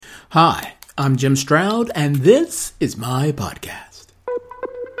Hi, I'm Jim Stroud, and this is my podcast.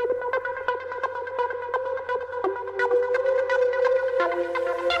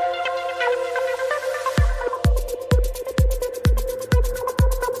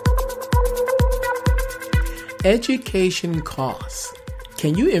 Education costs.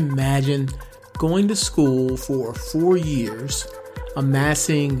 Can you imagine going to school for 4 years,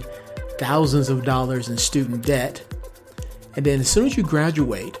 amassing thousands of dollars in student debt, and then as soon as you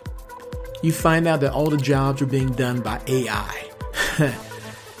graduate, you find out that all the jobs are being done by AI.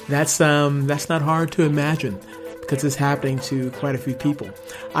 That's not hard to imagine because it's happening to quite a few people.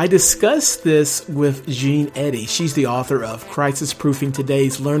 I discussed this with Jean Eddy. She's the author of Crisis Proofing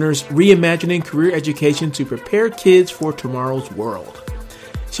Today's Learners, Reimagining Career Education to Prepare Kids for Tomorrow's World.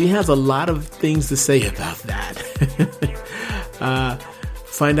 She has a lot of things to say about that.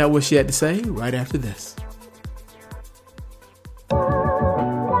 Find out what she had to say right after this.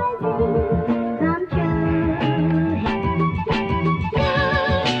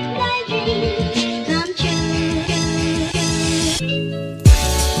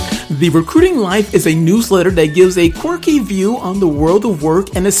 The Recruiting Life is a newsletter that gives a quirky view on the world of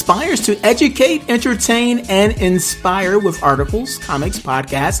work and aspires to educate, entertain, and inspire with articles, comics,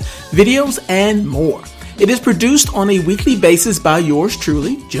 podcasts, videos, and more. It is produced on a weekly basis by yours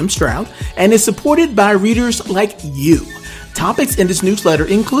truly, Jim Stroud, and is supported by readers like you. Topics in this newsletter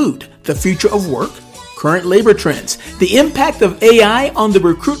include the future of work, current labor trends, the impact of AI on the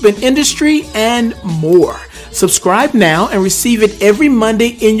recruitment industry, and more. Subscribe now and receive it every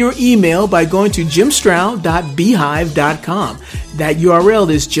Monday in your email by going to jimstroud.beehiiv.com. That URL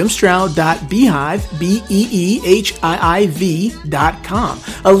is jimstroud.beehiiv.com.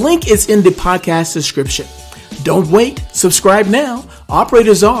 A link is in the podcast description. Don't wait. Subscribe now.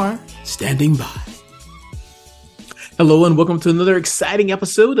 Operators are standing by. Hello and welcome to another exciting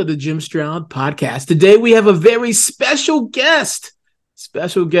episode of the Jim Stroud podcast. Today we have a very special guest.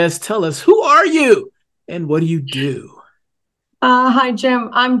 Tell us, who are you? And what do you do? Hi, Jim.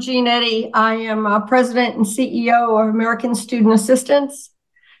 I'm Jean Eddy. I am president and CEO of American Student Assistance.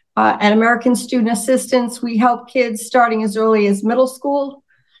 At American Student Assistance, we help kids starting as early as middle school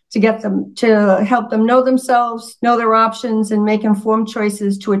to help them know themselves, know their options, and make informed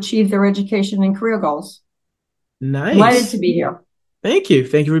choices to achieve their education and career goals. Nice. Delighted to be here. Thank you.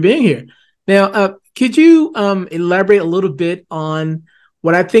 Thank you for being here. Now, could you elaborate a little bit on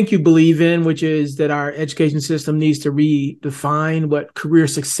what I think you believe in, which is that our education system needs to redefine what career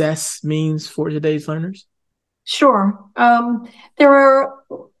success means for today's learners? Sure. There are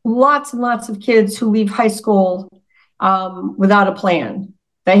lots and lots of kids who leave high school without a plan.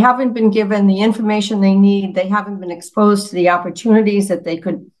 They haven't been given the information they need. They haven't been exposed to the opportunities that they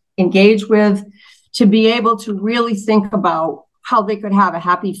could engage with to be able to really think about how they could have a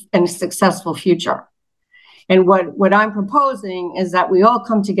happy and successful future. And what I'm proposing is that we all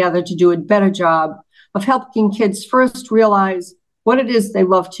come together to do a better job of helping kids first realize what it is they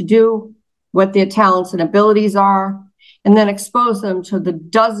love to do, what their talents and abilities are, and then expose them to the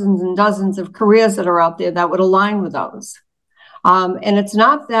dozens and dozens of careers that are out there that would align with those. And it's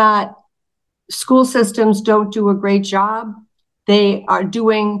not that school systems don't do a great job. They are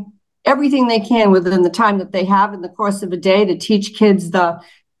doing everything they can within the time that they have in the course of a day to teach kids the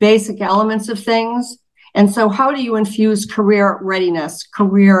basic elements of things. And so how do you infuse career readiness,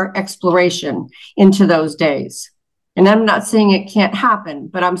 career exploration into those days? And I'm not saying it can't happen,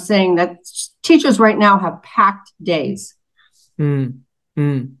 but I'm saying that teachers right now have packed days. I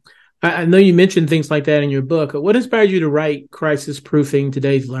know you mentioned things like that in your book. What inspired you to write Crisis Proofing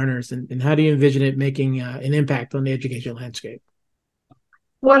Today's Learners, and how do you envision it making an impact on the education landscape?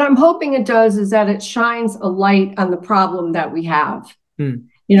 What I'm hoping it does is that it shines a light on the problem that we have.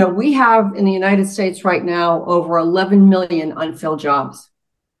 You know, we have in the United States right now over 11 million unfilled jobs.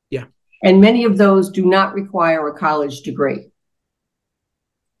 Yeah. And many of those do not require a college degree.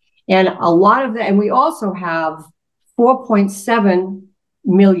 And a lot of that, and we also have 4.7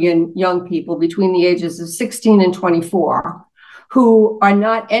 million young people between the ages of 16 and 24 who are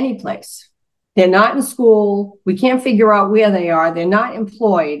not anyplace. They're not in school. We can't figure out where they are. They're not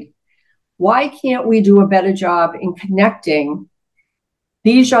employed. Why can't we do a better job in connecting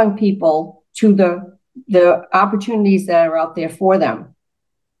these young people to the opportunities that are out there for them?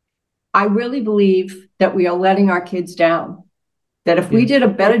 I really believe that we are letting our kids down, that if we did a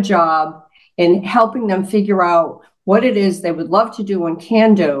better job in helping them figure out what it is they would love to do and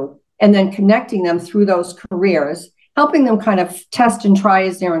can do, and then connecting them through those careers, helping them kind of test and try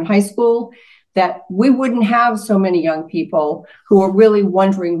as they're in high school, that we wouldn't have so many young people who are really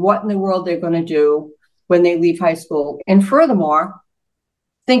wondering what in the world they're going to do when they leave high school. And furthermore,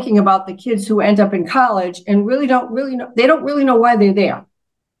 thinking about the kids who end up in college and don't really know why they're there.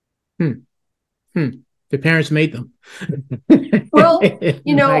 The parents made them. Well,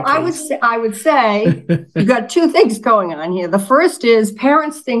 I would say you got two things going on here. The first is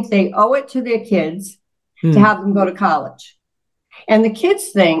parents think they owe it to their kids to have them go to college. And the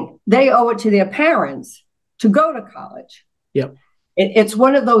kids think they owe it to their parents to go to college. Yep. It's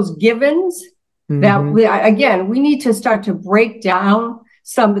one of those givens that we need to start to break down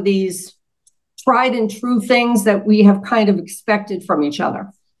some of these tried and true things that we have kind of expected from each other.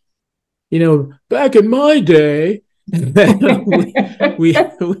 Back in my day, we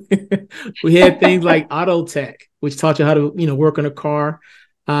had things like auto tech, which taught you how to, work on a car.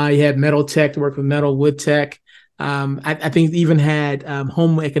 You had metal tech to work with metal, wood tech. I think even had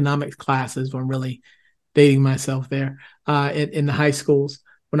home economics classes. I'm really dating myself there in the high schools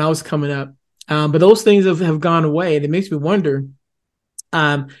when I was coming up. But those things have gone away, and it makes me wonder,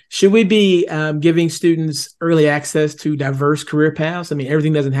 should we be giving students early access to diverse career paths? I mean,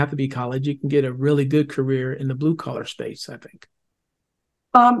 everything doesn't have to be college. You can get a really good career in the blue collar space, I think.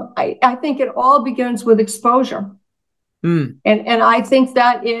 I think it all begins with exposure. And I think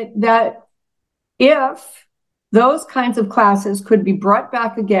that if those kinds of classes could be brought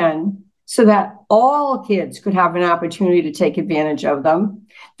back again so that all kids could have an opportunity to take advantage of them,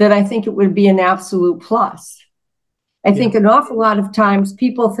 then I think it would be an absolute plus. I think an awful lot of times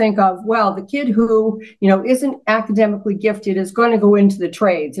people think of, well, the kid who, isn't academically gifted is going to go into the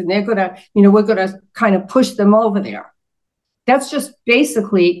trades and they're going to, we're going to kind of push them over there. That's just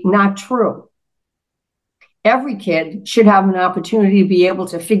basically not true. Every kid should have an opportunity to be able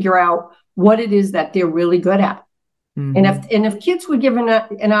to figure out what it is that they're really good at. And if kids were given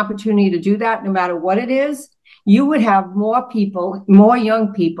an opportunity to do that, no matter what it is, you would have more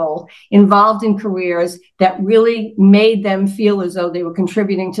young people involved in careers that really made them feel as though they were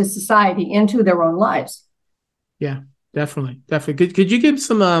contributing to society and to their own lives. Yeah, definitely. Could you give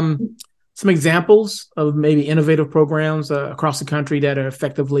some examples of maybe innovative programs across the country that are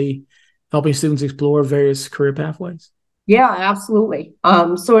effectively helping students explore various career pathways? Yeah, absolutely.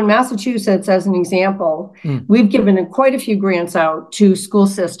 So in Massachusetts, as an example, we've given quite a few grants out to school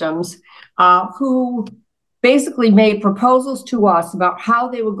systems who basically made proposals to us about how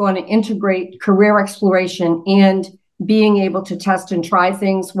they were going to integrate career exploration and being able to test and try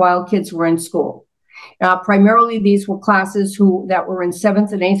things while kids were in school. Primarily, these were classes that were in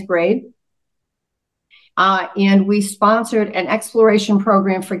 7th and 8th grade. And we sponsored an exploration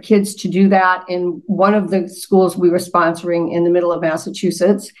program for kids to do that in one of the schools we were sponsoring in the middle of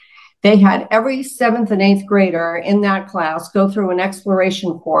Massachusetts. They had every 7th and 8th grader in that class go through an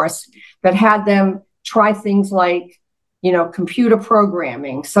exploration course that had them try things like, computer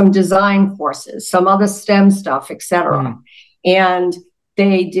programming, some design courses, some other STEM stuff, et cetera. And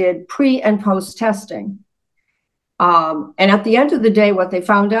they did pre and post testing. And at the end of the day, what they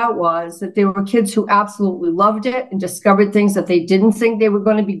found out was that there were kids who absolutely loved it and discovered things that they didn't think they were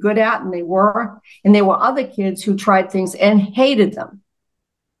going to be good at, and they were. And there were other kids who tried things and hated them.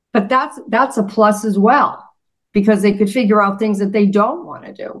 But that's a plus as well, because they could figure out things that they don't want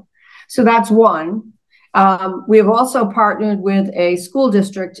to do. So that's one. We have also partnered with a school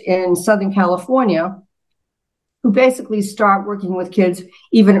district in Southern California who basically start working with kids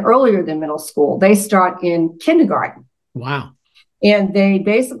even earlier than middle school. They start in kindergarten. Wow. And they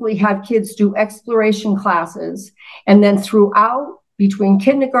basically have kids do exploration classes. And then throughout, between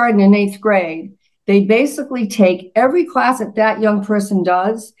kindergarten and 8th grade, they basically take every class that young person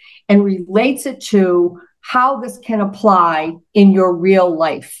does and relates it to how this can apply in your real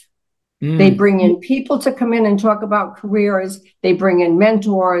life. They bring in people to come in and talk about careers. They bring in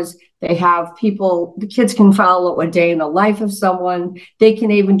mentors. They have people, the kids can follow a day in the life of someone. They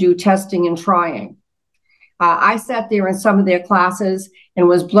can even do testing and trying. I sat there in some of their classes and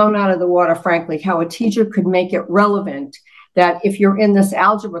was blown out of the water, frankly, how a teacher could make it relevant that if you're in this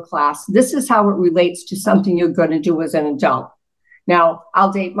algebra class, this is how it relates to something you're going to do as an adult. Now,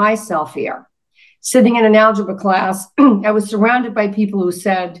 I'll date myself here. Sitting in an algebra class, I was surrounded by people who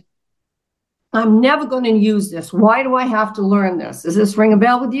said, I'm never going to use this. Why do I have to learn this? Does this ring a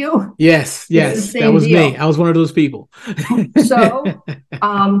bell with you? Yes. That was me. I was one of those people. So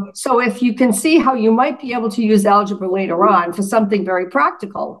if you can see how you might be able to use algebra later on for something very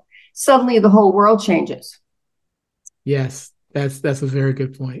practical, suddenly the whole world changes. Yes, that's a very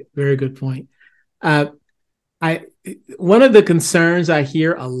good point. Very good point. One of the concerns I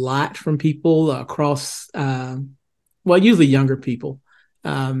hear a lot from people across, usually younger people,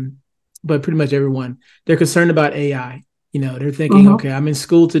 but pretty much everyone, they're concerned about AI. They're thinking, okay, I'm in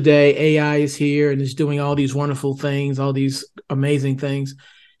school today. AI is here and it's doing all these wonderful things, all these amazing things.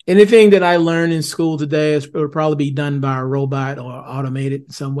 Anything that I learned in school today will probably be done by a robot or automated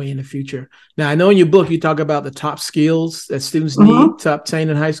in some way in the future. Now, I know in your book you talk about the top skills that students need Mm-hmm. to obtain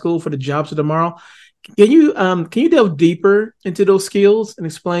in high school for the jobs of tomorrow. Can you delve deeper into those skills and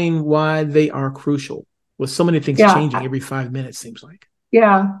explain why they are crucial? With so many things changing Yeah, every 5 minutes, seems like.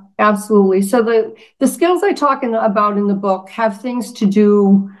 yeah, absolutely. So the skills I talk about in the book have things to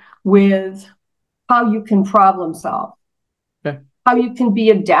do with how you can problem solve, Okay. how you can be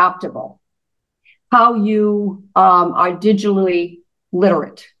adaptable, how you are digitally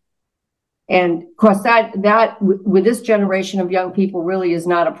literate. And of course, that with this generation of young people really is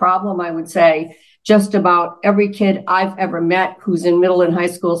not a problem. I would say just about every kid I've ever met who's in middle and high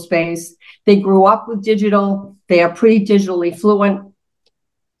school space, they grew up with digital. They are pretty digitally fluent,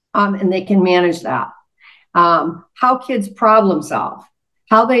 and they can manage that. How kids problem solve,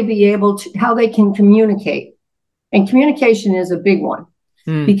 how they can communicate, and communication is a big one.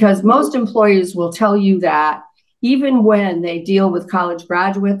 Because most employers will tell you that even when they deal with college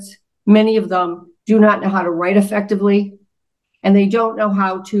graduates, many of them do not know how to write effectively, and they don't know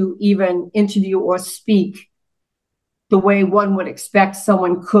how to even interview or speak the way one would expect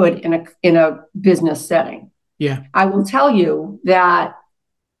someone could in a business setting. Yeah. I will tell you that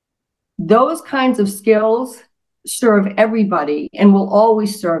those kinds of skills serve everybody and will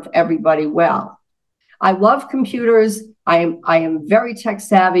always serve everybody well. I love computers. I am very tech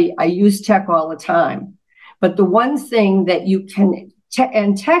savvy. I use tech all the time. But the one thing that you can,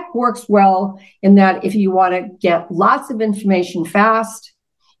 and tech works well in that if you want to get lots of information fast,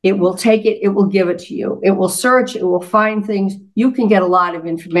 it will take it, it will give it to you. It will search, it will find things. You can get a lot of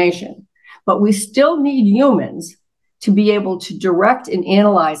information. But we still need humans to be able to direct and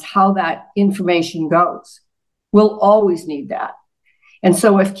analyze how that information goes. We'll always need that. And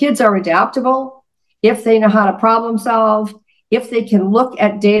so if kids are adaptable, if they know how to problem solve, if they can look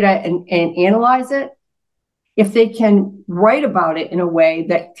at data and analyze it, if they can write about it in a way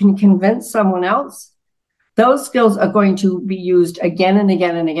that can convince someone else, those skills are going to be used again and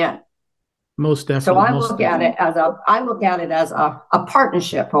again and again. Most definitely. So I look at it as a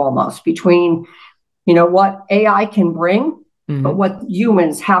partnership almost between, what AI can bring, but what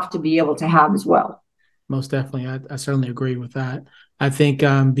humans have to be able to have as well. Most definitely. I certainly agree with that. I think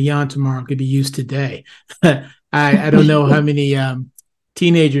Beyond Tomorrow could be used today. I don't know how many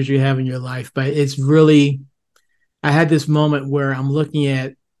teenagers you have in your life, but it's really, I had this moment where I'm looking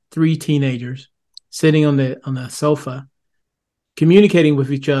at three teenagers sitting on the sofa, communicating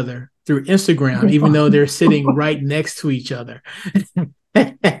with each other through Instagram, even though they're sitting right next to each other.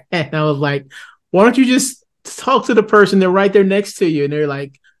 And I was like, why don't you just talk to the person? They're right there next to you. And they're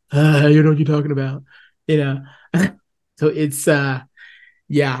like, you know what you're talking about, So it's, I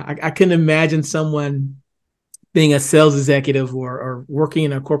couldn't imagine someone being a sales executive or working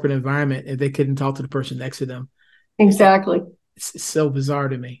in a corporate environment if they couldn't talk to the person next to them. Exactly. It's so bizarre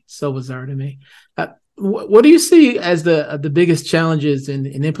to me. So bizarre to me. What do you see as the biggest challenges in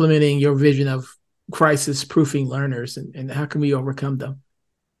implementing your vision of crisis-proofing learners, and how can we overcome them?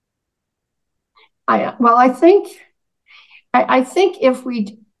 I think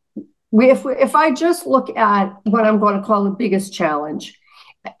if I just look at what I'm going to call the biggest challenge,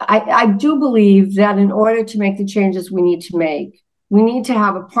 I do believe that in order to make the changes we need to make, we need to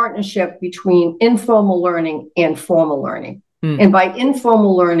have a partnership between informal learning and formal learning. And by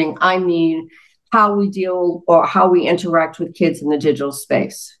informal learning, I mean how we deal or how we interact with kids in the digital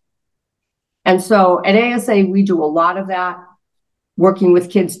space. And so at ASA, we do a lot of that, working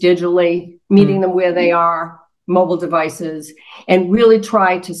with kids digitally, meeting them where they are, mobile devices, and really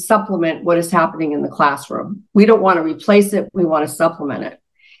try to supplement what is happening in the classroom. We don't want to replace it. We want to supplement it.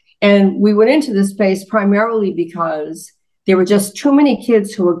 And we went into this space primarily because there were just too many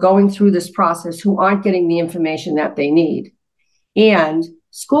kids who are going through this process who aren't getting the information that they need. And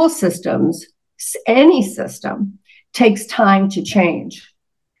school systems, any system, takes time to change.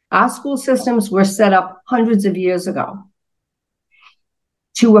 Our school systems were set up hundreds of years ago.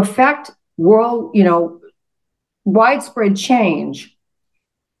 To affect widespread change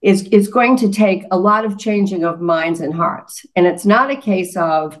is going to take a lot of changing of minds and hearts. And it's not a case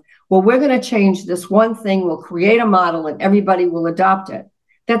of, well, we're going to change this one thing, we'll create a model and everybody will adopt it.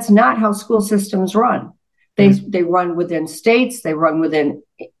 That's not how school systems run. They run within states, they run within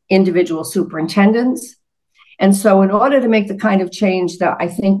individual superintendents. And so in order to make the kind of change that I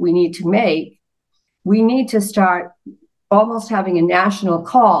think we need to make, we need to start almost having a national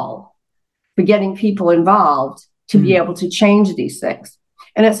call for getting people involved to be able to change these things.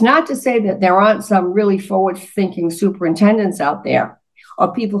 And it's not to say that there aren't some really forward-thinking superintendents out there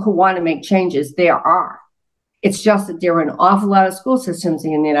or people who want to make changes. There are. It's just that there are an awful lot of school systems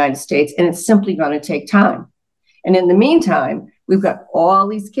in the United States, and it's simply going to take time. And in the meantime, we've got all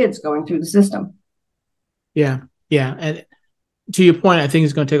these kids going through the system. Yeah. And to your point, I think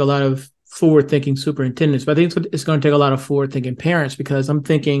it's going to take a lot of forward-thinking superintendents, but I think it's going to take a lot of forward-thinking parents, because I'm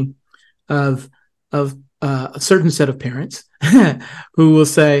thinking of a certain set of parents who will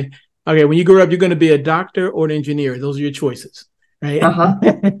say, okay, when you grow up, you're going to be a doctor or an engineer. Those are your choices,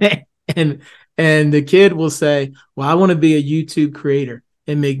 right? And the kid will say, well, I want to be a YouTube creator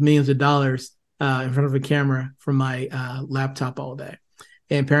and make millions of dollars in front of a camera from my laptop all day.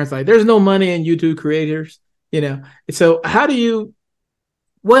 And parents are like, there's no money in YouTube creators, So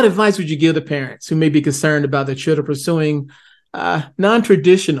what advice would you give to parents who may be concerned about their children pursuing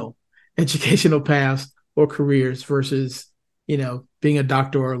non-traditional educational paths or careers versus, being a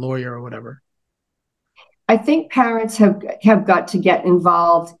doctor or a lawyer or whatever? I think parents have got to get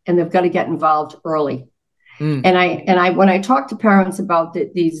involved, and they've got to get involved early. And I when I talk to parents about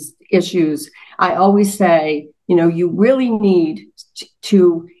these issues, I always say, you really need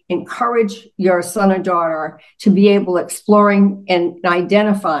to encourage your son or daughter to be able exploring and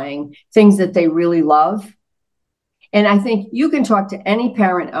identifying things that they really love. And I think you can talk to any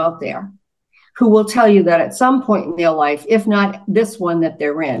parent out there who will tell you that at some point in their life, if not this one that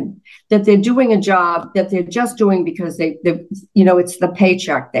they're in, that they're doing a job that they're just doing because they it's the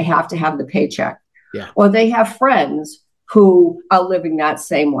paycheck. They have to have the paycheck. Yeah. Or they have friends who are living that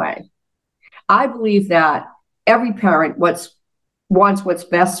same way. I believe that every parent wants what's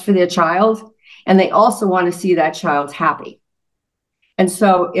best for their child, and they also want to see that child happy. And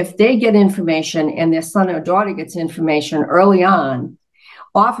so if they get information and their son or daughter gets information early on,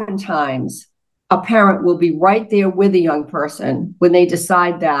 oftentimes a parent will be right there with a young person when they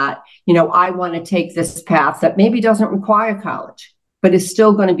decide that, I want to take this path that maybe doesn't require college, but is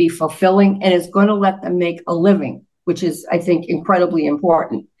still going to be fulfilling and is going to let them make a living, which is, I think, incredibly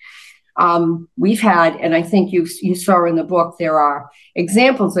important. We've had, and I think you saw in the book, there are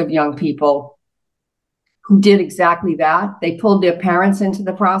examples of young people who did exactly that. They pulled their parents into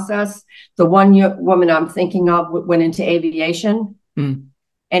the process. The one woman I'm thinking of went into aviation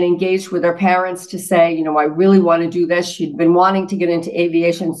and engaged with her parents to say, I really want to do this. She'd been wanting to get into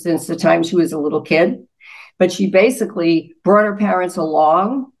aviation since the time she was a little kid, but she basically brought her parents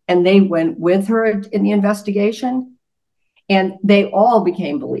along, and they went with her in the investigation, and they all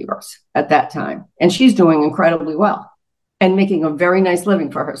became believers at that time. And she's doing incredibly well and making a very nice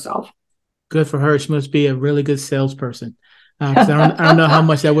living for herself. Good for her. She must be a really good salesperson. I don't know how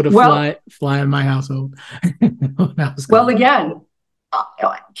much that would have fly in my household. Well, again,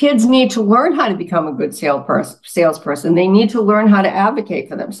 kids need to learn how to become a good salesperson. They need to learn how to advocate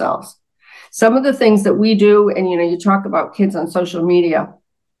for themselves. Some of the things that we do, and you talk about kids on social media.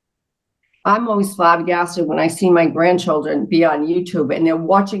 I'm always flabbergasted when I see my grandchildren be on YouTube and they're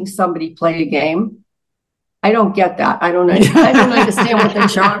watching somebody play a game. I don't get that. I don't understand what the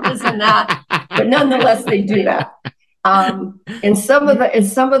charm is in that, but nonetheless, they do that. In some of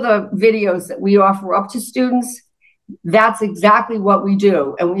the videos that we offer up to students, that's exactly what we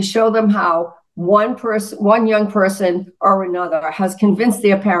do, and we show them how one young person or another has convinced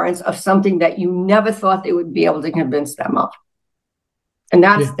their parents of something that you never thought they would be able to convince them of. And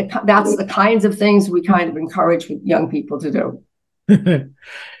that's the kinds of things we kind of encourage young people to do.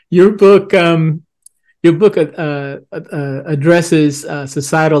 Your book addresses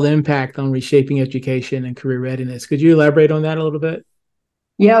societal impact on reshaping education and career readiness. Could you elaborate on that a little bit?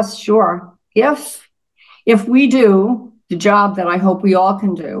 Yes, sure. If we do the job that I hope we all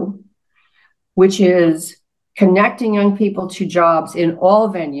can do, which is connecting young people to jobs in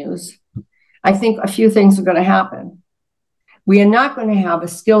all venues, I think a few things are going to happen. We are not going to have a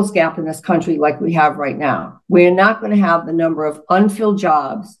skills gap in this country like we have right now. We are not going to have the number of unfilled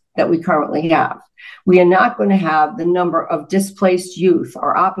jobs that we currently have. We are not going to have the number of displaced youth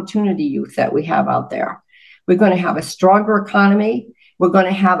or opportunity youth that we have out there. We're going to have a stronger economy. We're going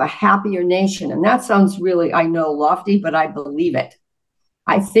to have a happier nation. And that sounds really, I know, lofty, but I believe it.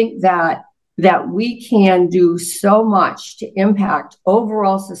 I think that we can do so much to impact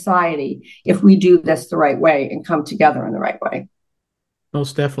overall society if we do this the right way and come together in the right way.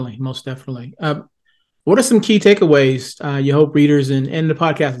 Most definitely. What are some key takeaways you hope readers and the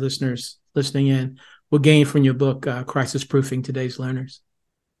podcast listeners listening in will gain from your book, Crisis Proofing Today's Learners?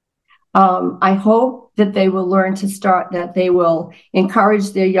 I hope that they will learn that they will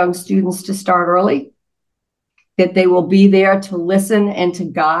encourage their young students to start early, that they will be there to listen and to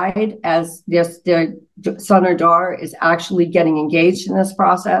guide as their son or daughter is actually getting engaged in this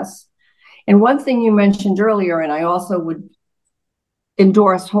process. And one thing you mentioned earlier, and I also would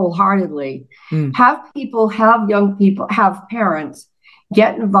endorse wholeheartedly. Have young people, have parents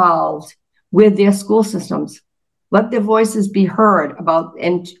get involved with their school systems. Let their voices be heard about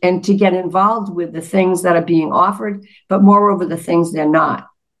and to get involved with the things that are being offered, but moreover, the things they're not.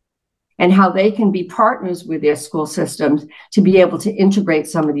 And how they can be partners with their school systems to be able to integrate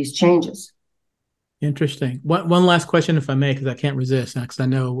some of these changes. Interesting. One last question, if I may, because I can't resist, because I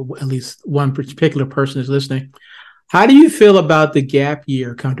know at least one particular person is listening. How do you feel about the gap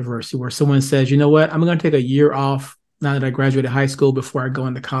year controversy where someone says, you know what, I'm going to take a year off now that I graduated high school before I go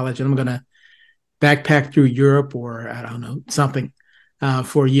into college, and I'm going to backpack through Europe or, I don't know, something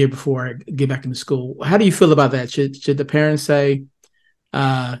for a year before I get back into school? How do you feel about that? Should the parents say,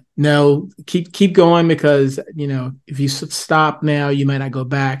 no, keep going because, if you stop now, you might not go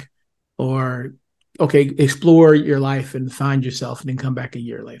back, or, okay, explore your life and find yourself and then come back a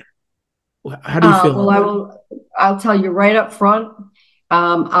year later? How do you feel? Well, I'll tell you right up front,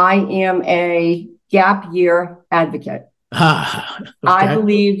 I am a gap year advocate. Okay. I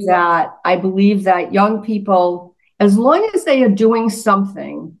believe that young people, as long as they are doing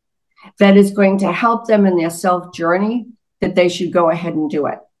something that is going to help them in their self journey, that they should go ahead and do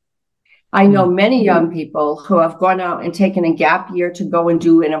it. I know many young people who have gone out and taken a gap year to go and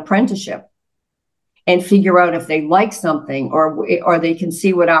do an apprenticeship and figure out if they like something or they can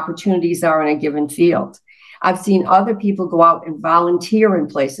see what opportunities are in a given field. I've seen other people go out and volunteer in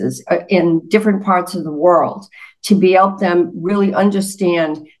places in different parts of the world to be help them really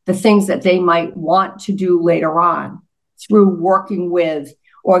understand the things that they might want to do later on through working with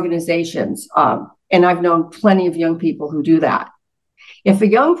organizations. And I've known plenty of young people who do that. If a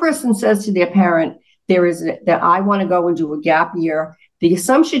young person says to their parent, that I want to go and do a gap year, the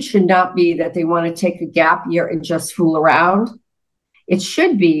assumption should not be that they want to take a gap year and just fool around. It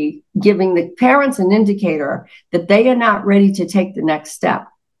should be giving the parents an indicator that they are not ready to take the next step.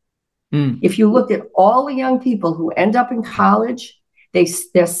 If you look at all the young people who end up in college,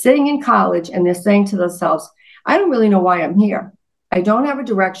 they're sitting in college and they're saying to themselves, I don't really know why I'm here. I don't have a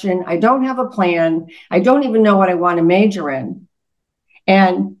direction. I don't have a plan. I don't even know what I want to major in.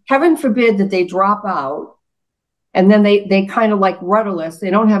 And heaven forbid that they drop out and then they kind of like rudderless. They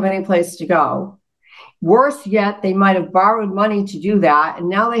don't have any place to go. Worse yet, they might have borrowed money to do that. And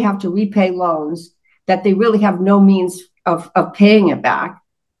now they have to repay loans that they really have no means of paying it back.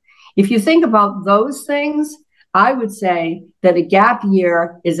 If you think about those things, I would say that a gap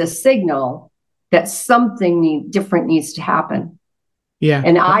year is a signal that something different needs to happen. Yeah.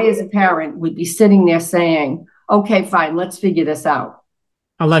 And I, as a parent, would be sitting there saying, okay, fine, let's figure this out.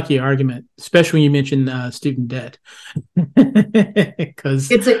 I like your argument, especially when you mention student debt, because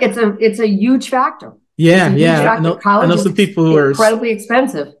it's a huge factor. Yeah, I know some people who are incredibly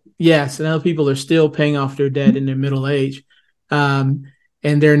expensive. Yes, and other people are still paying off their debt in their middle age, and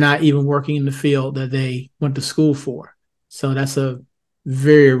they're not even working in the field that they went to school for. So that's a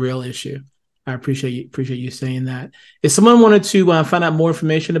very real issue. I appreciate you saying that. If someone wanted to find out more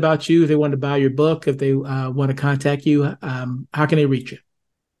information about you, if they wanted to buy your book, if they want to contact you, how can they reach you?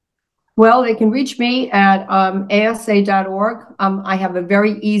 Well, they can reach me at asa.org. I have a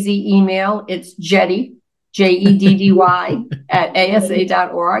very easy email. It's Jeddy, Jeddy, at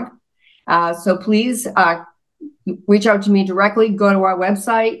asa.org. So please reach out to me directly. Go to our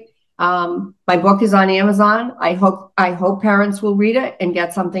website. My book is on Amazon. I hope parents will read it and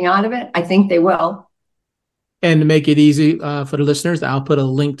get something out of it. I think they will. And to make it easy for the listeners, I'll put a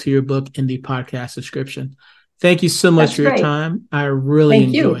link to your book in the podcast description. Thank you so much for your time. I really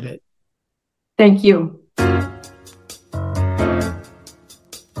enjoyed it. Thank you.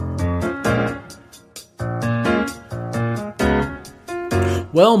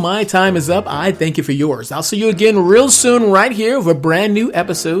 Well, my time is up. I thank you for yours. I'll see you again real soon right here with a brand new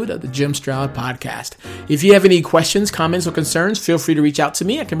episode of the Jim Stroud Podcast. If you have any questions, comments, or concerns, feel free to reach out to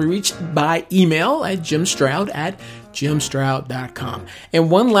me. I can be reached by email at jimstroud@jimstroud.com. And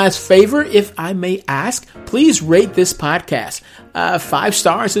one last favor, if I may ask, please rate this podcast. 5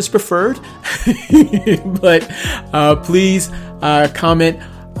 stars is preferred, but please comment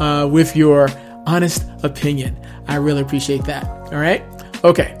with your honest opinion. I really appreciate that. All right?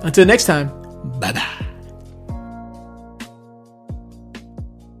 Okay, until next time, bye-bye.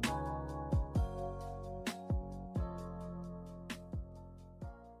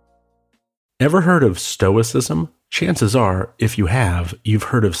 Ever heard of Stoicism? Chances are, if you have, you've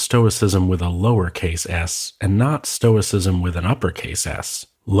heard of Stoicism with a lowercase s and not Stoicism with an uppercase S.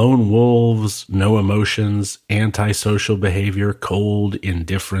 Lone wolves, no emotions, antisocial behavior, cold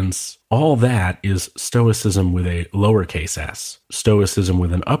indifference. All that is Stoicism with a lowercase s. Stoicism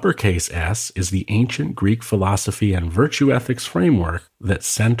with an uppercase S is the ancient Greek philosophy and virtue ethics framework that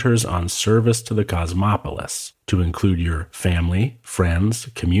centers on service to the cosmopolis, to include your family, friends,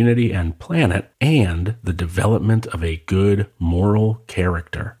 community, and planet, and the development of a good moral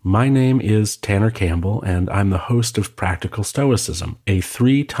character. My name is Tanner Campbell, and I'm the host of Practical Stoicism, a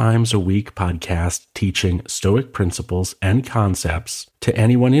 3 times a week podcast teaching Stoic principles and concepts to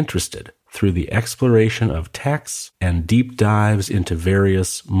anyone interested through the exploration of texts and deep dives into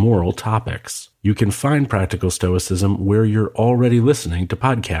various moral topics. You can find Practical Stoicism where you're already listening to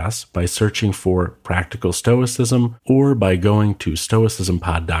podcasts by searching for Practical Stoicism or by going to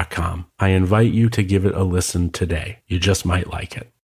stoicismpod.com. I invite you to give it a listen today. You just might like it.